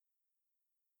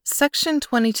Section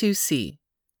 22C,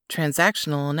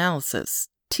 Transactional Analysis,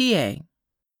 TA.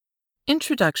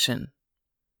 Introduction.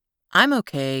 I'm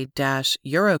okay -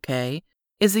 you're okay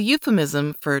is a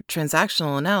euphemism for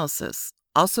transactional analysis,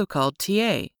 also called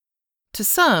TA. To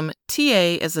some,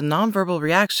 TA is a nonverbal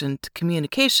reaction to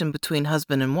communication between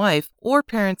husband and wife or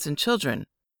parents and children.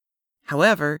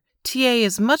 However, TA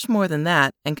is much more than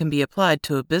that and can be applied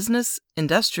to a business,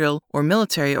 industrial, or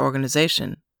military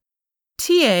organization.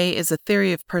 TA is a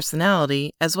theory of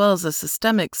personality as well as a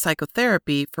systemic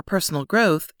psychotherapy for personal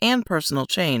growth and personal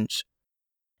change.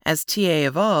 As TA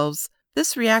evolves,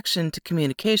 this reaction to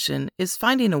communication is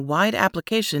finding a wide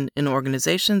application in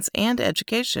organizations and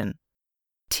education.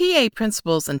 TA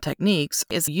principles and techniques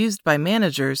is used by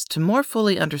managers to more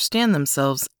fully understand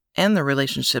themselves and their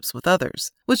relationships with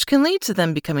others, which can lead to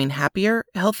them becoming happier,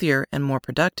 healthier, and more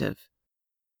productive.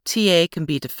 TA can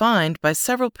be defined by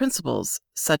several principles,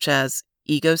 such as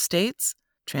ego states,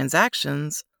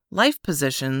 transactions, life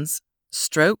positions,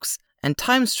 strokes, and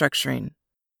time structuring.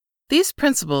 These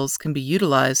principles can be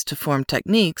utilized to form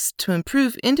techniques to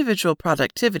improve individual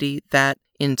productivity that,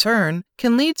 in turn,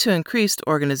 can lead to increased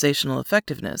organizational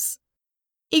effectiveness.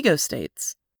 Ego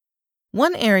states.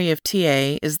 One area of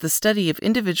TA is the study of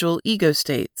individual ego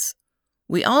states.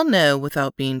 We all know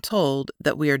without being told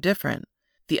that we are different.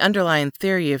 The underlying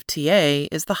theory of TA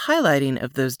is the highlighting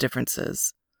of those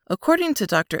differences. According to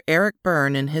Dr. Eric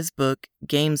Byrne in his book,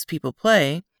 Games People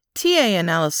Play, TA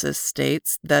analysis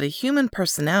states that a human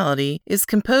personality is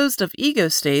composed of ego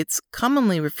states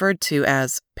commonly referred to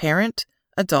as parent,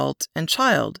 adult, and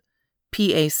child,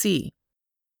 PAC.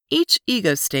 Each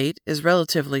ego state is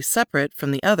relatively separate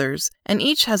from the others, and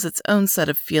each has its own set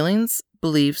of feelings,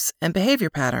 beliefs, and behavior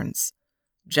patterns.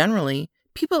 Generally,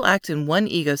 people act in one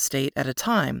ego state at a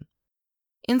time.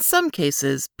 In some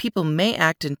cases, people may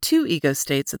act in two ego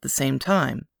states at the same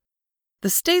time. The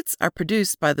states are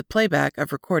produced by the playback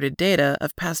of recorded data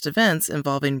of past events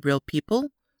involving real people,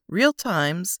 real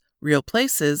times, real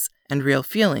places, and real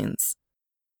feelings.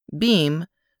 Beam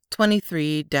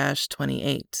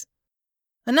 23-28.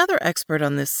 Another expert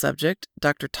on this subject,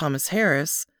 Dr. Thomas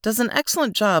Harris, does an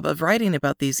excellent job of writing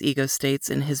about these ego states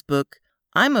in his book,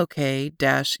 I'm okay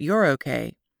 - you're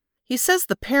okay. He says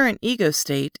the parent ego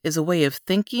state is a way of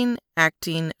thinking,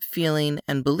 acting, feeling,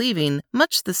 and believing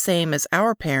much the same as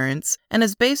our parents and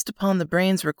is based upon the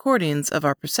brain's recordings of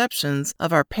our perceptions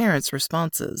of our parents'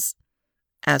 responses.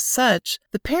 As such,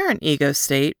 the parent ego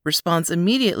state responds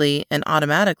immediately and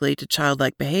automatically to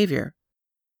childlike behavior.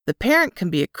 The parent can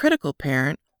be a critical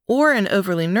parent or an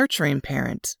overly nurturing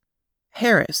parent.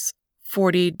 Harris,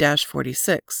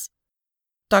 40-46.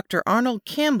 Dr. Arnold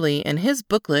Cambly, in his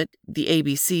booklet, The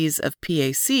ABCs of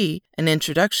PAC, An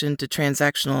Introduction to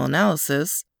Transactional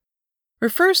Analysis,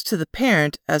 refers to the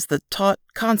parent as the taught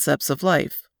concepts of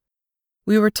life.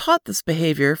 We were taught this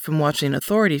behavior from watching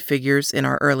authority figures in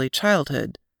our early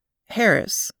childhood.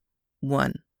 Harris,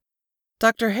 1.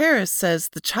 Dr. Harris says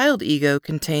the child ego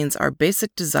contains our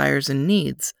basic desires and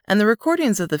needs, and the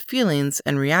recordings of the feelings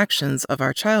and reactions of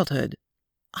our childhood.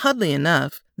 Oddly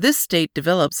enough, this state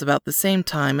develops about the same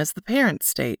time as the parent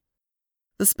state.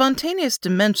 The spontaneous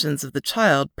dimensions of the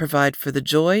child provide for the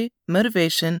joy,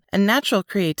 motivation, and natural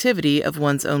creativity of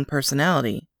one's own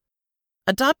personality.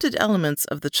 Adopted elements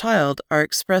of the child are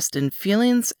expressed in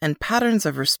feelings and patterns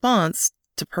of response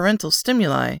to parental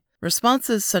stimuli,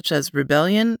 responses such as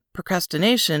rebellion,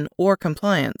 procrastination, or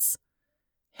compliance.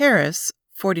 Harris,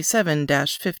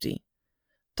 47-50.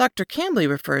 Dr. Cambly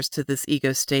refers to this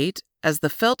ego state as the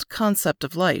felt concept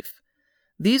of life.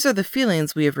 These are the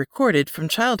feelings we have recorded from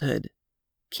childhood.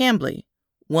 Cambly,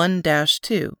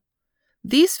 1-2.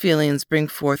 These feelings bring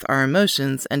forth our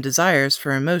emotions and desires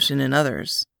for emotion in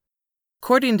others.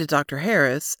 According to Dr.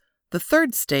 Harris, the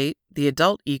third state, the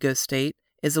adult ego state,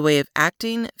 is a way of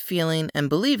acting, feeling, and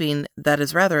believing that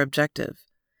is rather objective.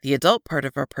 The adult part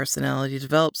of our personality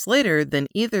develops later than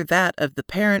either that of the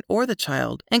parent or the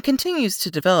child and continues to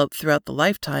develop throughout the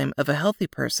lifetime of a healthy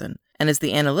person and is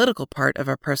the analytical part of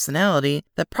our personality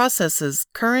that processes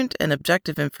current and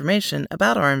objective information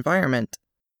about our environment.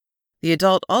 The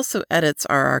adult also edits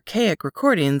our archaic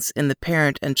recordings in the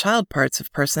parent and child parts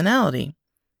of personality.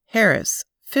 Harris,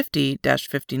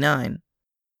 50-59.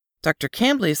 Dr.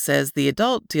 Cambly says the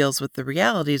adult deals with the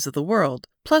realities of the world,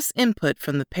 plus input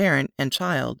from the parent and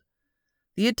child.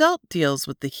 The adult deals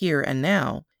with the here and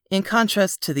now, in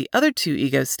contrast to the other two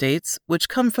ego states, which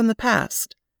come from the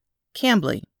past.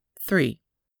 Cambly, 3.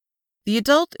 The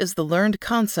adult is the learned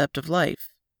concept of life.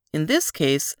 In this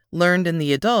case, learned in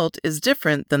the adult is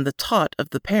different than the taught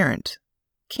of the parent.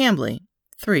 Cambly,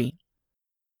 3.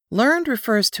 Learned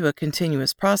refers to a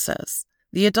continuous process.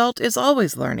 The adult is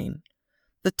always learning.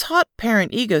 The taught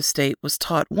parent ego state was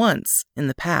taught once in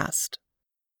the past.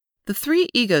 The three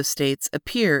ego states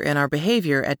appear in our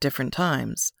behavior at different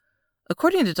times.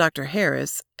 According to Dr.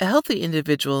 Harris, a healthy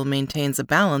individual maintains a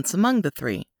balance among the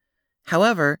three.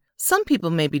 However, some people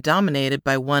may be dominated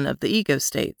by one of the ego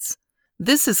states.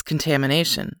 This is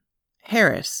contamination.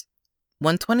 Harris,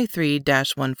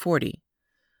 123-140.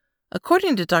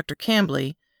 According to Dr.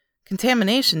 Cambly,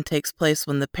 contamination takes place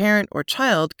when the parent or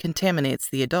child contaminates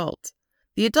the adult.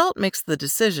 The adult makes the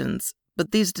decisions,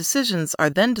 but these decisions are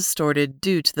then distorted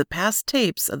due to the past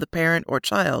tapes of the parent or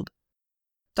child.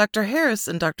 Dr. Harris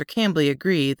and Dr. Cambly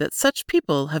agree that such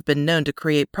people have been known to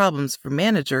create problems for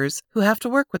managers who have to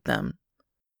work with them.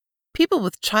 People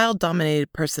with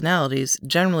child-dominated personalities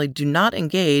generally do not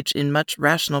engage in much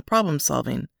rational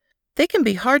problem-solving. They can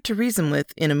be hard to reason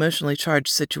with in emotionally charged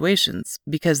situations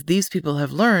because these people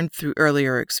have learned through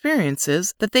earlier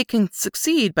experiences that they can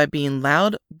succeed by being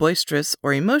loud, boisterous,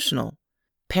 or emotional.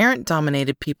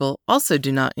 Parent-dominated people also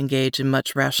do not engage in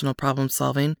much rational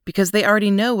problem-solving because they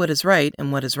already know what is right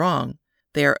and what is wrong.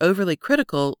 They are overly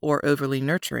critical or overly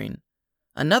nurturing.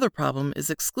 Another problem is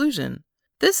exclusion.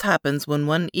 This happens when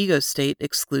one ego state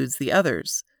excludes the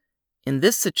others. In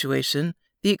this situation,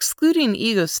 the excluding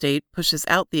ego state pushes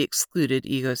out the excluded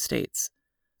ego states.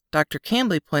 Dr.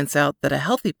 Cambly points out that a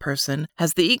healthy person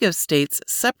has the ego states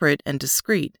separate and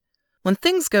discrete. When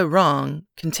things go wrong,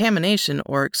 contamination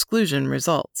or exclusion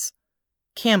results.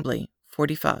 Cambly,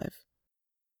 45.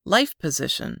 Life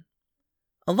position.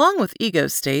 Along with ego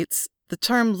states, the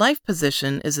term life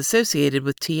position is associated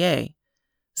with TA.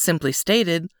 Simply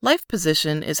stated, life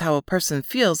position is how a person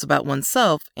feels about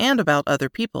oneself and about other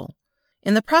people.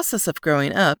 In the process of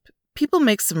growing up, people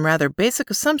make some rather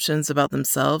basic assumptions about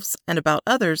themselves and about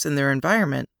others in their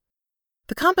environment.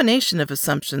 The combination of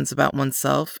assumptions about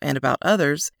oneself and about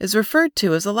others is referred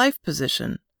to as a life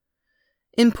position.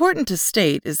 Important to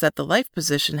state is that the life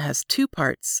position has two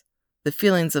parts, the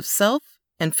feelings of self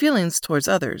and feelings towards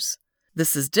others.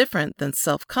 This is different than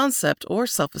self-concept or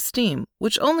self-esteem,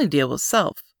 which only deal with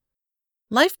self.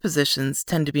 Life positions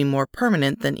tend to be more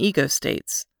permanent than ego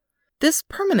states. This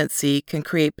permanency can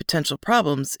create potential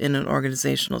problems in an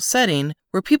organizational setting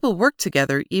where people work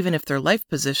together even if their life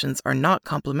positions are not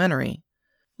complementary.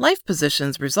 Life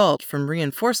positions result from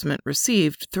reinforcement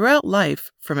received throughout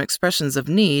life from expressions of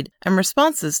need and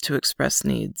responses to expressed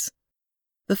needs.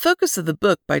 The focus of the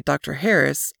book by Dr.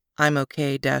 Harris, I'm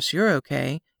okay-you're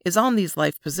okay, is on these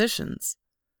life positions.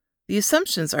 The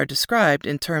assumptions are described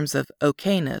in terms of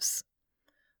okayness.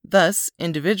 Thus,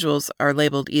 individuals are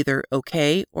labeled either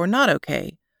okay or not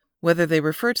okay, whether they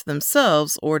refer to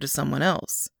themselves or to someone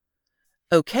else.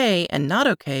 Okay and not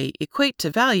okay equate to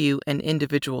value and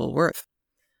individual worth.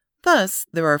 Thus,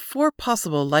 there are four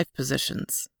possible life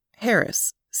positions.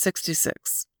 Harris,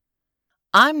 66.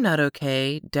 I'm not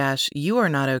okay-you are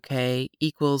not okay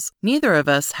equals neither of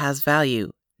us has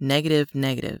value, negative,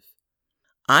 negative.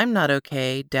 I'm not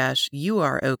okay-you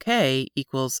are okay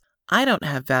equals I don't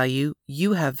have value,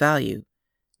 you have value,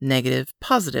 negative,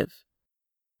 positive.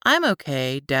 I'm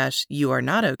okay-you are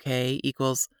not okay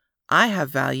equals I have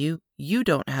value, you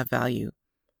don't have value,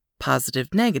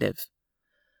 positive, negative.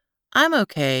 I'm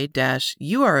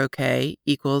okay-you are okay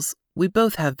equals we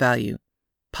both have value,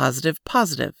 positive,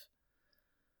 positive.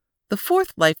 The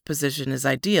fourth life position is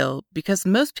ideal because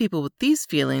most people with these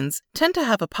feelings tend to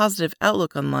have a positive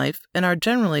outlook on life and are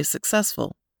generally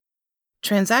successful.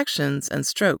 Transactions and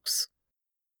strokes.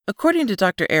 According to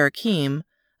Dr. Eric Heim,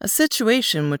 a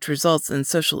situation which results in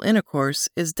social intercourse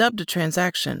is dubbed a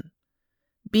transaction.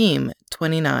 Beam,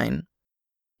 29.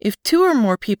 If two or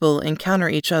more people encounter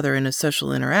each other in a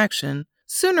social interaction,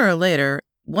 sooner or later,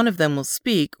 one of them will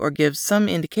speak or give some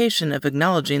indication of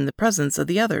acknowledging the presence of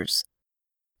the others.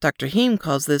 Dr. Heim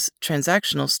calls this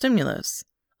transactional stimulus.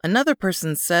 Another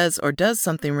person says or does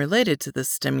something related to this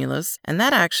stimulus, and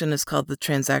that action is called the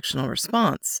transactional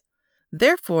response.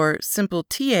 Therefore, simple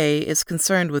TA is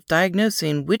concerned with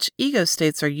diagnosing which ego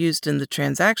states are used in the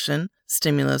transaction,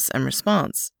 stimulus, and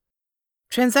response.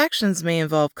 Transactions may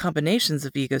involve combinations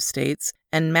of ego states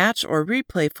and match or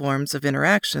replay forms of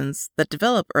interactions that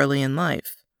develop early in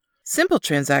life. Simple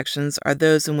transactions are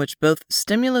those in which both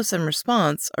stimulus and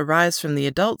response arise from the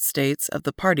adult states of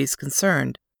the parties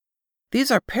concerned.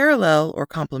 These are parallel or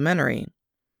complementary.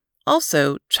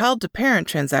 Also, child-to-parent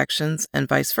transactions and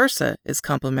vice versa is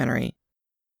complementary.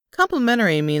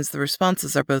 Complementary means the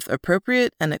responses are both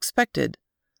appropriate and expected.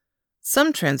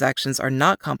 Some transactions are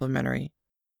not complementary.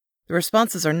 The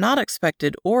responses are not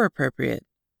expected or appropriate.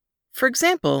 For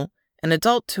example, An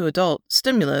adult-to-adult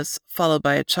stimulus followed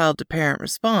by a child-to-parent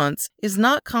response is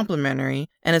not complementary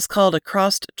and is called a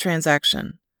crossed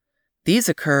transaction. These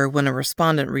occur when a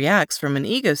respondent reacts from an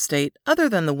ego state other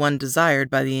than the one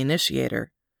desired by the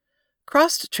initiator.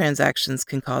 Crossed transactions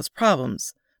can cause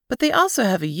problems, but they also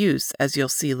have a use, as you'll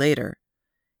see later.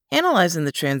 Analyzing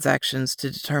the transactions to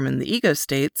determine the ego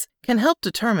states can help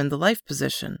determine the life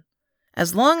position.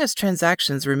 As long as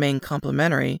transactions remain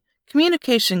complementary,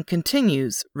 communication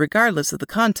continues regardless of the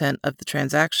content of the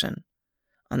transaction.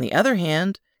 On the other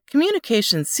hand,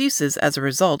 communication ceases as a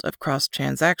result of crossed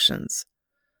transactions.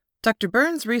 Dr.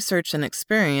 Burns' research and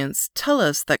experience tell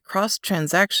us that crossed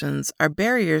transactions are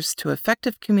barriers to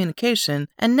effective communication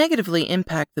and negatively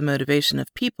impact the motivation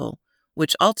of people,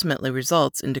 which ultimately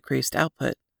results in decreased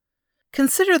output.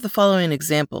 Consider the following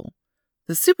example.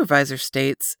 The supervisor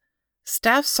states,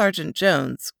 "Staff Sergeant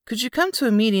Jones, could you come to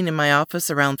a meeting in my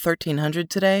office around 1300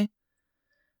 today?"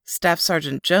 Staff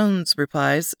Sergeant Jones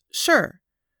replies, "Sure."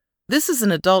 This is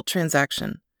an adult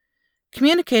transaction.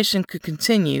 Communication could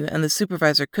continue and the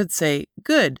supervisor could say,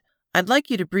 "Good, I'd like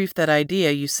you to brief that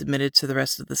idea you submitted to the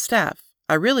rest of the staff.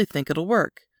 I really think it'll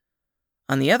work."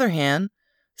 On the other hand,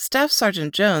 Staff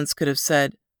Sergeant Jones could have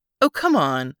said, "Oh, come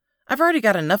on, I've already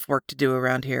got enough work to do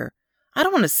around here. I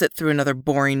don't want to sit through another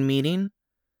boring meeting."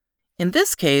 In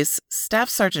this case, Staff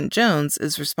Sergeant Jones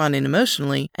is responding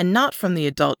emotionally and not from the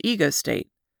adult ego state.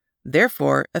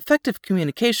 Therefore, effective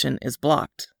communication is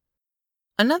blocked.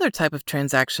 Another type of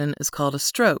transaction is called a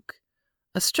stroke.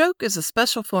 A stroke is a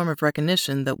special form of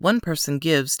recognition that one person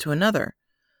gives to another.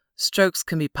 Strokes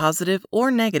can be positive or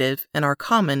negative and are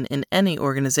common in any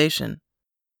organization.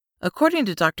 According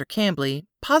to Dr. Cambly,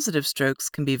 positive strokes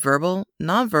can be verbal,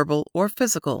 nonverbal, or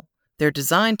physical. They're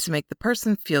designed to make the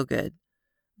person feel good.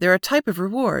 They're a type of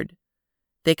reward.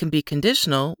 They can be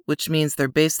conditional, which means they're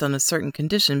based on a certain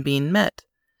condition being met.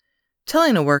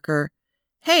 Telling a worker,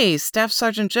 "Hey, Staff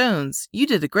Sergeant Jones, you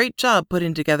did a great job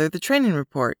putting together the training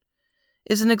report,"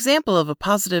 is an example of a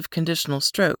positive conditional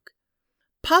stroke.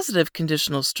 Positive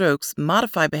conditional strokes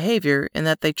modify behavior in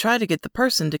that they try to get the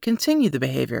person to continue the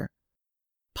behavior.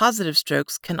 Positive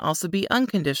strokes can also be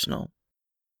unconditional.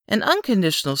 An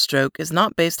unconditional stroke is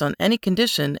not based on any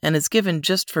condition and is given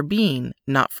just for being,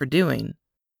 not for doing.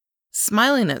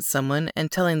 Smiling at someone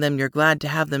and telling them you're glad to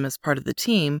have them as part of the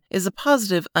team is a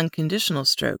positive unconditional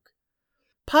stroke.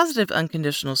 Positive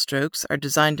unconditional strokes are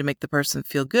designed to make the person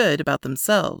feel good about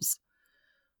themselves.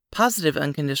 Positive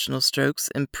unconditional strokes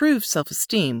improve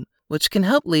self-esteem, which can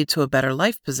help lead to a better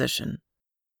life position.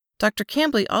 Dr.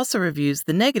 Cambly also reviews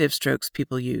the negative strokes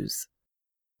people use.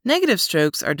 Negative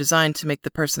strokes are designed to make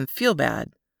the person feel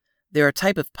bad. They're a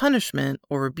type of punishment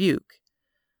or rebuke.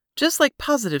 Just like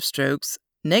positive strokes,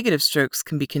 negative strokes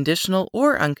can be conditional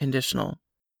or unconditional.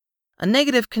 A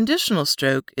negative conditional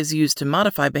stroke is used to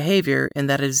modify behavior in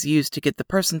that it is used to get the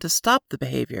person to stop the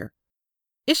behavior.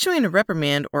 Issuing a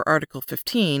reprimand or Article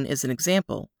 15 is an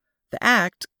example. The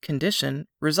act, condition,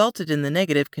 resulted in the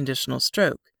negative conditional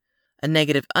stroke. A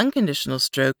negative unconditional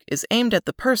stroke is aimed at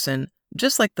the person,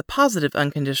 just like the positive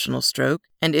unconditional stroke,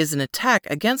 and is an attack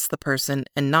against the person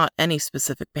and not any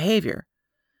specific behavior.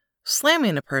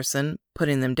 Slamming a person,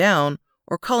 putting them down,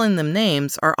 or calling them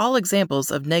names are all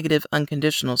examples of negative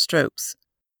unconditional strokes.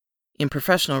 In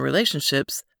professional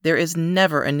relationships, there is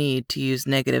never a need to use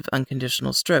negative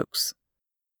unconditional strokes.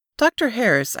 Dr.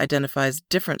 Harris identifies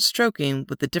different stroking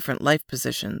with the different life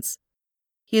positions.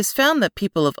 He has found that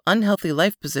people of unhealthy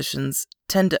life positions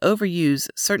tend to overuse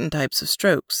certain types of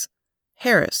strokes.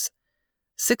 Harris,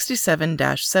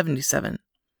 67-77.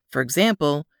 For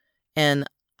example, an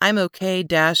 "I'm okay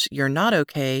 - you're not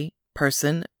okay"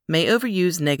 person may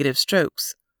overuse negative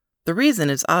strokes. The reason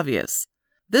is obvious.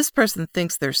 This person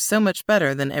thinks they're so much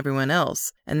better than everyone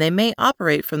else, and they may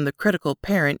operate from the critical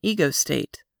parent ego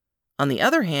state. On the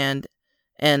other hand,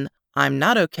 an "I'm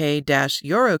not okay -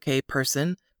 you're okay"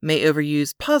 person may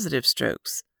overuse positive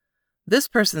strokes. This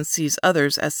person sees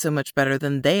others as so much better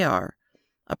than they are.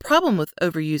 A problem with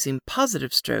overusing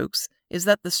positive strokes is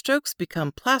that the strokes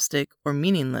become plastic or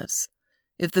meaningless.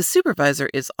 If the supervisor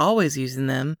is always using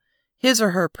them, his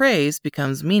or her praise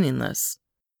becomes meaningless.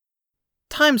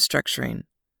 Time structuring.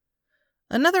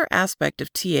 Another aspect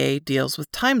of TA deals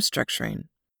with time structuring.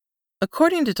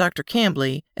 According to Dr.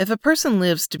 Cambly, if a person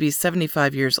lives to be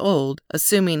 75 years old,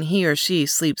 assuming he or she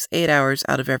sleeps 8 hours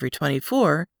out of every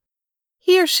 24,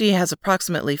 he or she has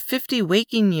approximately 50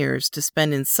 waking years to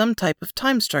spend in some type of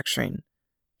time structuring.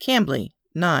 Cambly,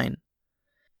 9.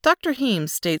 Dr. Heem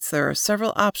states there are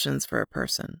several options for a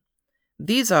person.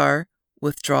 These are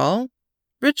withdrawal,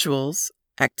 rituals,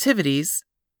 activities,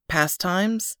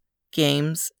 pastimes,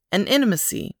 games, and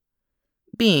intimacy.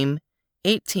 Beam,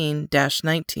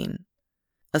 18-19.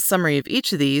 A summary of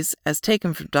each of these, as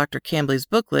taken from Dr. Cambly's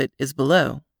booklet, is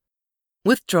below.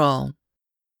 Withdrawal.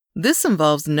 This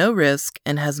involves no risk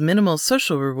and has minimal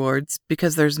social rewards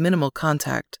because there's minimal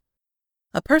contact.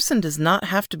 A person does not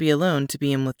have to be alone to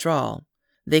be in withdrawal.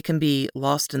 They can be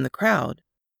lost in the crowd.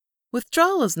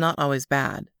 Withdrawal is not always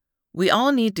bad. We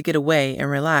all need to get away and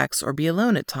relax or be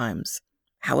alone at times.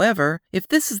 However, if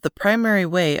this is the primary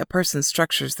way a person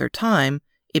structures their time,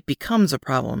 it becomes a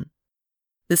problem.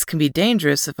 This can be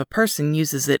dangerous if a person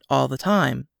uses it all the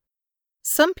time.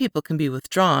 Some people can be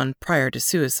withdrawn prior to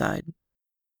suicide.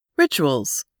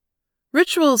 Rituals.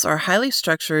 Rituals are highly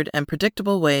structured and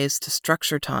predictable ways to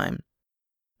structure time.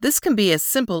 This can be as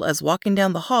simple as walking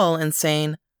down the hall and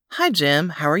saying, "Hi, Jim,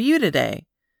 how are you today?"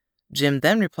 Jim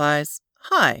then replies,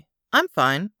 "Hi, I'm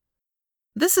fine."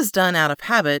 This is done out of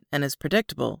habit and is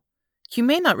predictable. You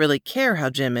may not really care how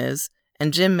Jim is,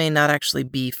 and Jim may not actually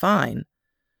be fine.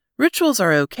 Rituals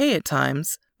are okay at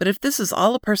times, but if this is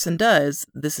all a person does,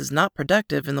 this is not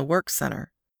productive in the work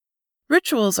center.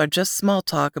 Rituals are just small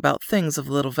talk about things of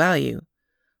little value.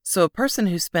 So a person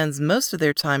who spends most of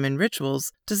their time in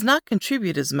rituals does not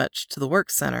contribute as much to the work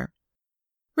center.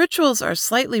 Rituals are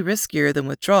slightly riskier than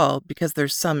withdrawal because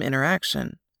there's some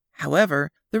interaction.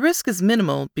 However, the risk is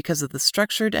minimal because of the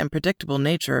structured and predictable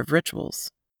nature of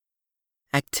rituals.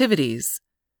 Activities.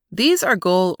 These are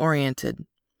goal-oriented.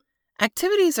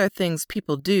 Activities are things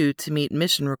people do to meet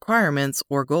mission requirements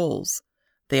or goals.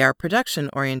 They are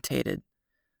production-orientated.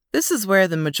 This is where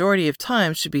the majority of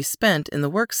time should be spent in the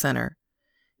work center.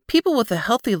 People with a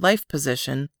healthy life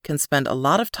position can spend a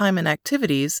lot of time in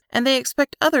activities, and they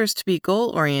expect others to be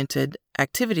goal-oriented,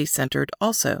 activity-centered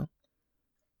also.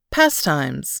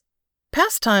 Pastimes.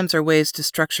 Pastimes are ways to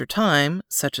structure time,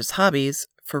 such as hobbies,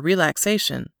 for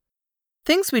relaxation.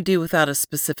 Things we do without a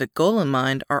specific goal in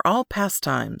mind are all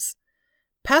pastimes.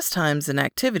 Pastimes and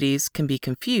activities can be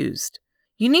confused.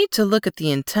 You need to look at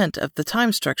the intent of the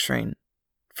time structuring.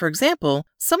 For example,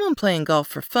 someone playing golf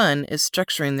for fun is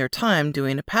structuring their time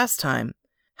doing a pastime.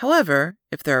 However,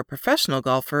 if they're a professional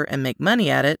golfer and make money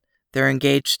at it, they're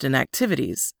engaged in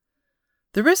activities.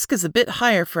 The risk is a bit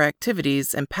higher for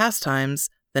activities and pastimes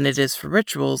than it is for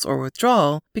rituals or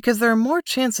withdrawal because there are more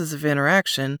chances of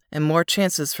interaction and more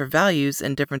chances for values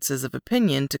and differences of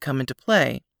opinion to come into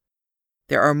play.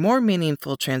 There are more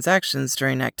meaningful transactions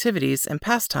during activities and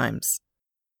pastimes.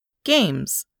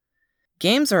 Games.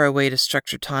 Games are a way to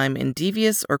structure time in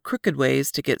devious or crooked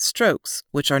ways to get strokes,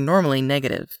 which are normally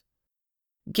negative.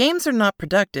 Games are not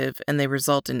productive and they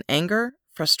result in anger,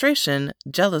 frustration,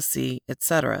 jealousy,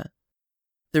 etc.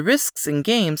 The risks in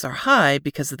games are high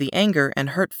because of the anger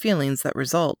and hurt feelings that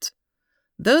result.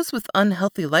 Those with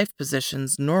unhealthy life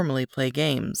positions normally play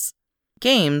games.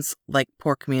 Games, like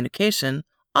poor communication,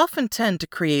 often tend to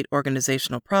create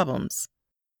organizational problems.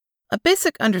 A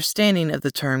basic understanding of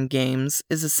the term games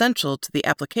is essential to the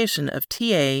application of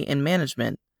TA in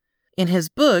management. In his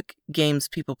book, Games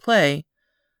People Play,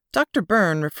 Dr.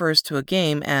 Byrne refers to a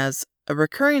game as a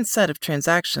recurring set of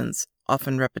transactions,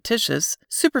 often repetitious,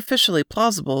 superficially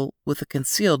plausible, with a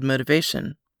concealed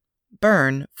motivation.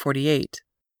 Byrne, 48.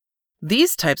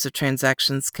 These types of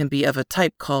transactions can be of a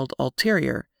type called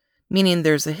ulterior, meaning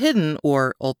there's a hidden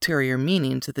or ulterior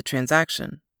meaning to the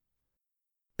transaction.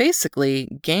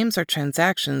 Basically, games are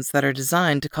transactions that are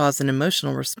designed to cause an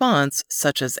emotional response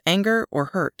such as anger or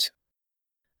hurt.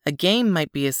 A game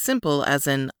might be as simple as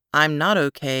an "I'm not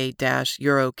okay -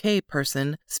 you're okay"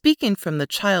 person speaking from the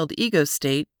child ego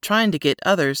state trying to get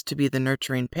others to be the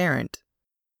nurturing parent.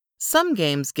 Some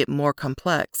games get more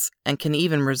complex and can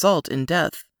even result in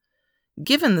death.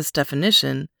 Given this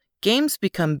definition, games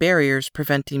become barriers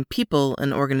preventing people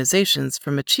and organizations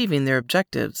from achieving their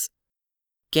objectives.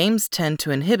 Games tend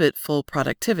to inhibit full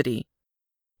productivity.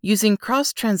 Using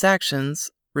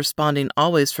cross-transactions, responding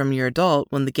always from your adult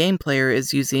when the game player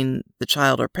is using the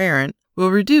child or parent, will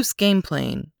reduce game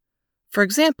playing. For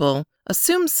example,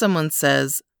 assume someone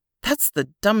says, "That's the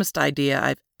dumbest idea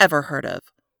I've ever heard of.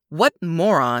 What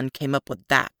moron came up with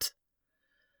that?"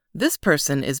 This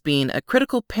person is being a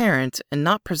critical parent and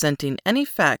not presenting any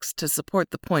facts to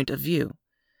support the point of view.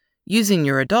 Using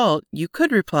your adult, you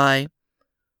could reply,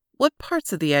 "What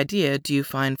parts of the idea do you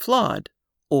find flawed?"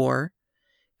 Or,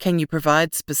 "Can you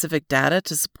provide specific data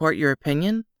to support your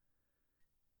opinion?"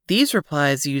 These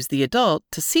replies use the adult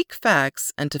to seek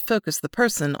facts and to focus the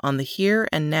person on the here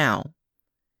and now.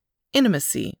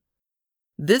 Intimacy.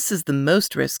 This is the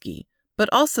most risky, but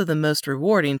also the most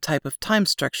rewarding type of time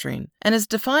structuring, and is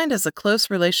defined as a close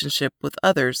relationship with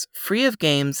others free of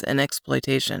games and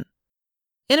exploitation.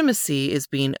 Intimacy is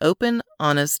being open,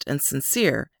 honest, and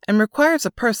sincere, and requires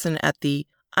a person at the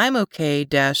I'm okay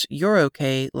 - you're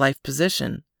okay life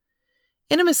position.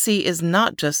 Intimacy is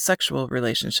not just sexual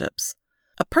relationships.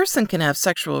 A person can have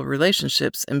sexual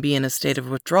relationships and be in a state of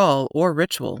withdrawal or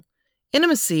ritual.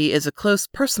 Intimacy is a close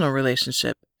personal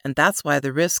relationship, and that's why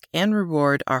the risk and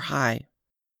reward are high.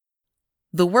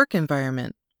 The work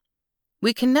environment.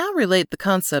 We can now relate the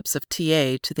concepts of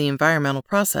TA to the environmental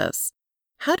process.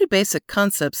 How do basic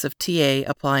concepts of TA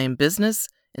apply in business,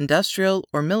 industrial,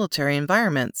 or military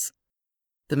environments?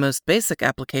 The most basic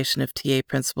application of TA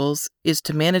principles is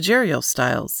to managerial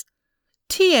styles.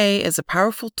 TA is a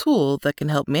powerful tool that can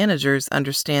help managers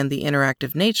understand the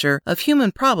interactive nature of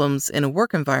human problems in a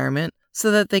work environment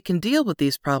so that they can deal with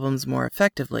these problems more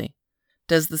effectively.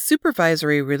 Does the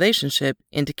supervisory relationship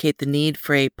indicate the need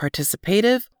for a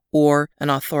participative or an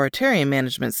authoritarian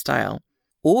management style?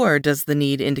 Or does the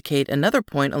need indicate another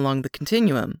point along the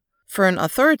continuum? For an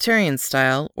authoritarian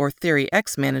style or Theory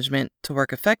X management to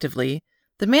work effectively,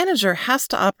 the manager has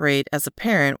to operate as a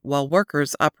parent while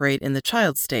workers operate in the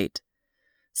child state.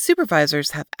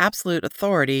 Supervisors have absolute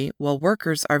authority while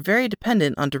workers are very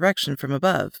dependent on direction from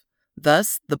above.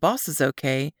 Thus, the boss is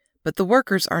okay, but the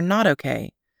workers are not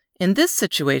okay. In this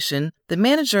situation, the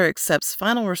manager accepts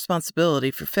final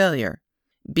responsibility for failure.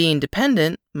 Being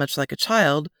dependent, much like a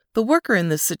child, the worker in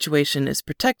this situation is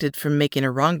protected from making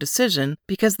a wrong decision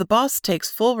because the boss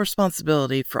takes full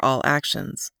responsibility for all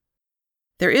actions.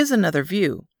 There is another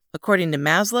view. According to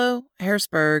Maslow,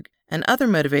 Herzberg, and other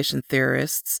motivation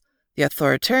theorists, the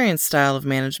authoritarian style of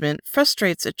management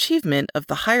frustrates achievement of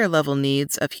the higher-level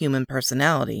needs of human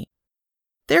personality.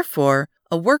 Therefore,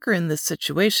 a worker in this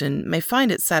situation may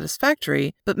find it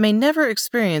satisfactory but may never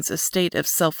experience a state of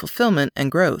self-fulfillment and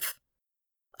growth.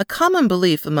 A common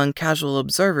belief among casual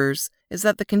observers is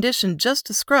that the condition just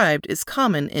described is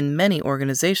common in many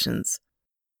organizations.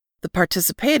 The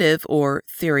participative or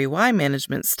Theory Y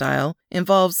management style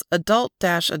involves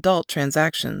adult-adult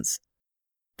transactions.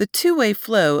 The two-way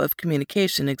flow of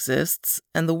communication exists,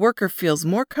 and the worker feels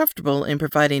more comfortable in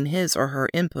providing his or her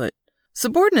input.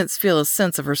 Subordinates feel a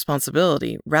sense of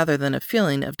responsibility rather than a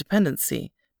feeling of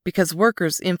dependency. Because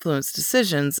workers influence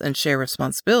decisions and share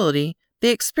responsibility,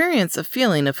 they experience a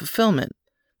feeling of fulfillment.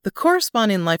 The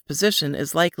corresponding life position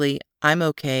is likely I'm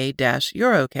okay -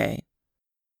 you're okay.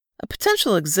 A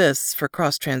potential exists for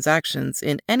cross-transactions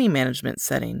in any management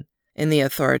setting. In the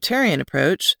authoritarian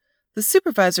approach, the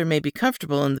supervisor may be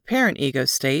comfortable in the parent ego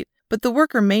state, but the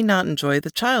worker may not enjoy the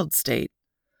child state.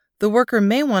 The worker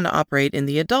may want to operate in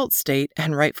the adult state,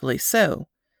 and rightfully so.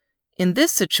 In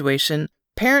this situation,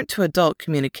 parent-to-adult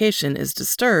communication is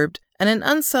disturbed and an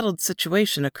unsettled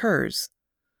situation occurs.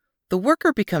 The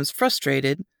worker becomes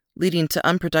frustrated, leading to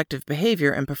unproductive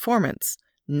behavior and performance,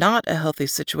 not a healthy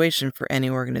situation for any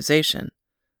organization.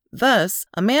 Thus,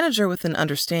 a manager with an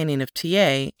understanding of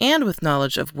TA and with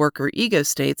knowledge of worker ego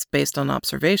states based on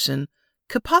observation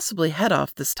could possibly head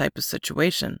off this type of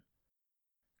situation.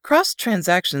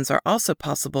 Cross-transactions are also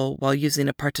possible while using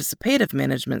a participative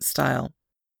management style.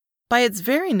 By its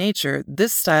very nature,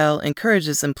 this style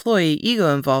encourages employee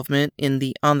ego involvement in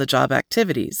the on-the-job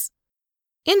activities.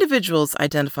 Individuals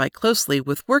identify closely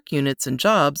with work units and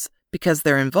jobs because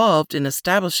they're involved in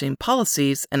establishing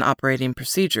policies and operating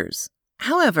procedures.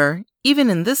 However, even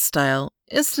in this style,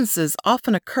 instances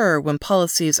often occur when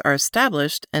policies are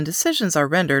established and decisions are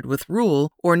rendered with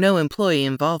rule or no employee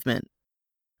involvement.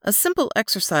 A simple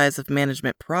exercise of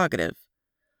management prerogative.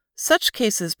 Such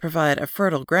cases provide a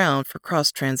fertile ground for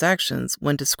cross-transactions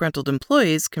when disgruntled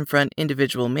employees confront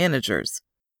individual managers.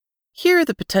 Here,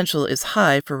 the potential is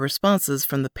high for responses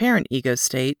from the parent ego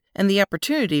state, and the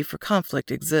opportunity for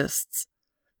conflict exists.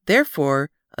 Therefore,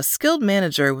 a skilled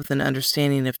manager with an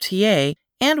understanding of TA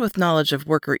and with knowledge of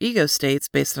worker ego states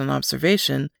based on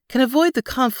observation can avoid the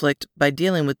conflict by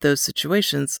dealing with those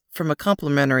situations from a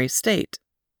complementary state.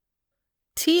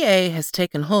 TA has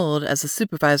taken hold as a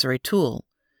supervisory tool.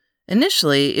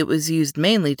 Initially, it was used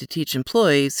mainly to teach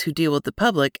employees who deal with the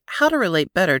public how to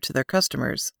relate better to their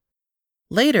customers.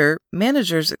 Later,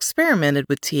 managers experimented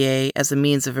with TA as a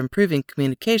means of improving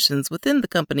communications within the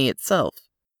company itself.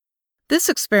 This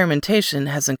experimentation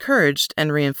has encouraged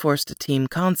and reinforced a team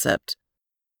concept.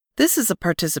 This is a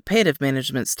participative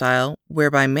management style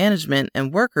whereby management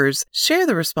and workers share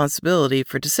the responsibility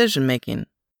for decision-making.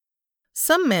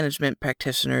 Some management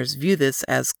practitioners view this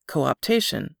as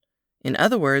co-optation. In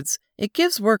other words, it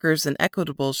gives workers an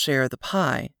equitable share of the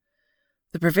pie.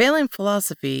 The prevailing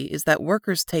philosophy is that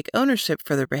workers take ownership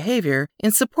for their behavior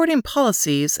in supporting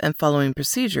policies and following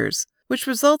procedures, which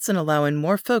results in allowing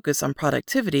more focus on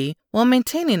productivity while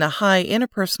maintaining a high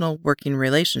interpersonal working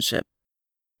relationship.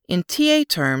 In TA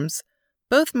terms,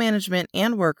 both management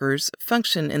and workers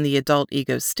function in the adult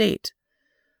ego state.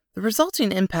 The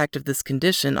resulting impact of this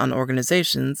condition on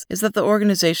organizations is that the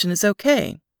organization is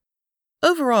okay.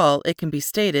 Overall, it can be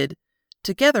stated,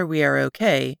 together we are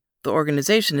okay, the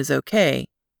organization is okay,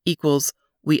 equals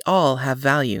we all have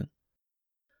value.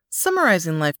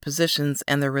 Summarizing life positions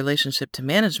and their relationship to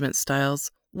management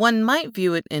styles, one might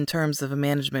view it in terms of a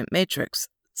management matrix,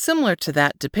 similar to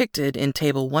that depicted in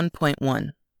Table 1.1.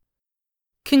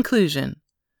 Conclusion.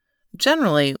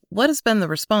 Generally, what has been the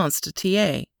response to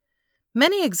TA?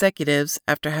 Many executives,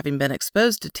 after having been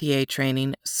exposed to TA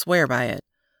training, swear by it.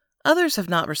 Others have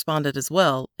not responded as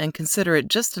well and consider it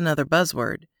just another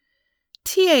buzzword.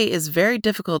 TA is very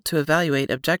difficult to evaluate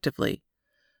objectively.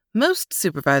 Most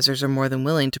supervisors are more than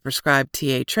willing to prescribe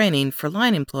TA training for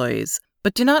line employees,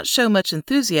 but do not show much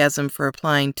enthusiasm for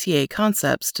applying TA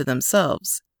concepts to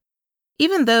themselves.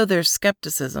 Even though there's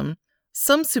skepticism,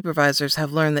 some supervisors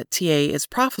have learned that TA is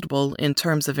profitable in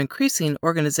terms of increasing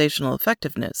organizational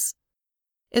effectiveness.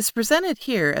 It's presented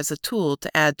here as a tool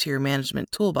to add to your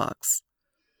management toolbox.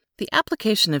 The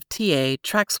application of TA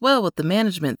tracks well with the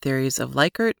management theories of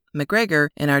Likert, McGregor,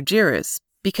 and Argyris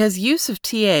because use of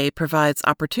TA provides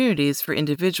opportunities for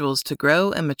individuals to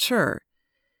grow and mature.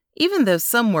 Even though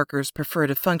some workers prefer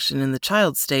to function in the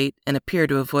child state and appear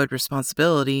to avoid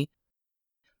responsibility,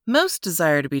 most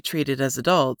desire to be treated as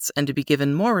adults and to be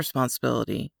given more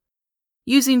responsibility.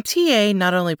 Using TA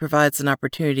not only provides an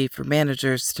opportunity for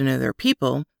managers to know their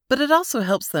people, but it also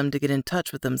helps them to get in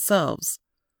touch with themselves.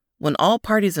 When all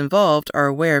parties involved are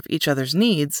aware of each other's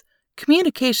needs,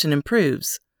 communication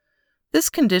improves. This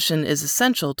condition is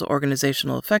essential to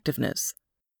organizational effectiveness.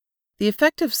 The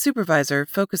effective supervisor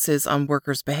focuses on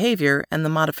workers' behavior and the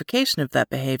modification of that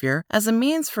behavior as a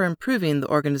means for improving the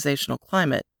organizational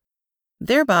climate,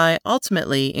 thereby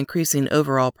ultimately increasing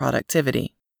overall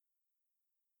productivity.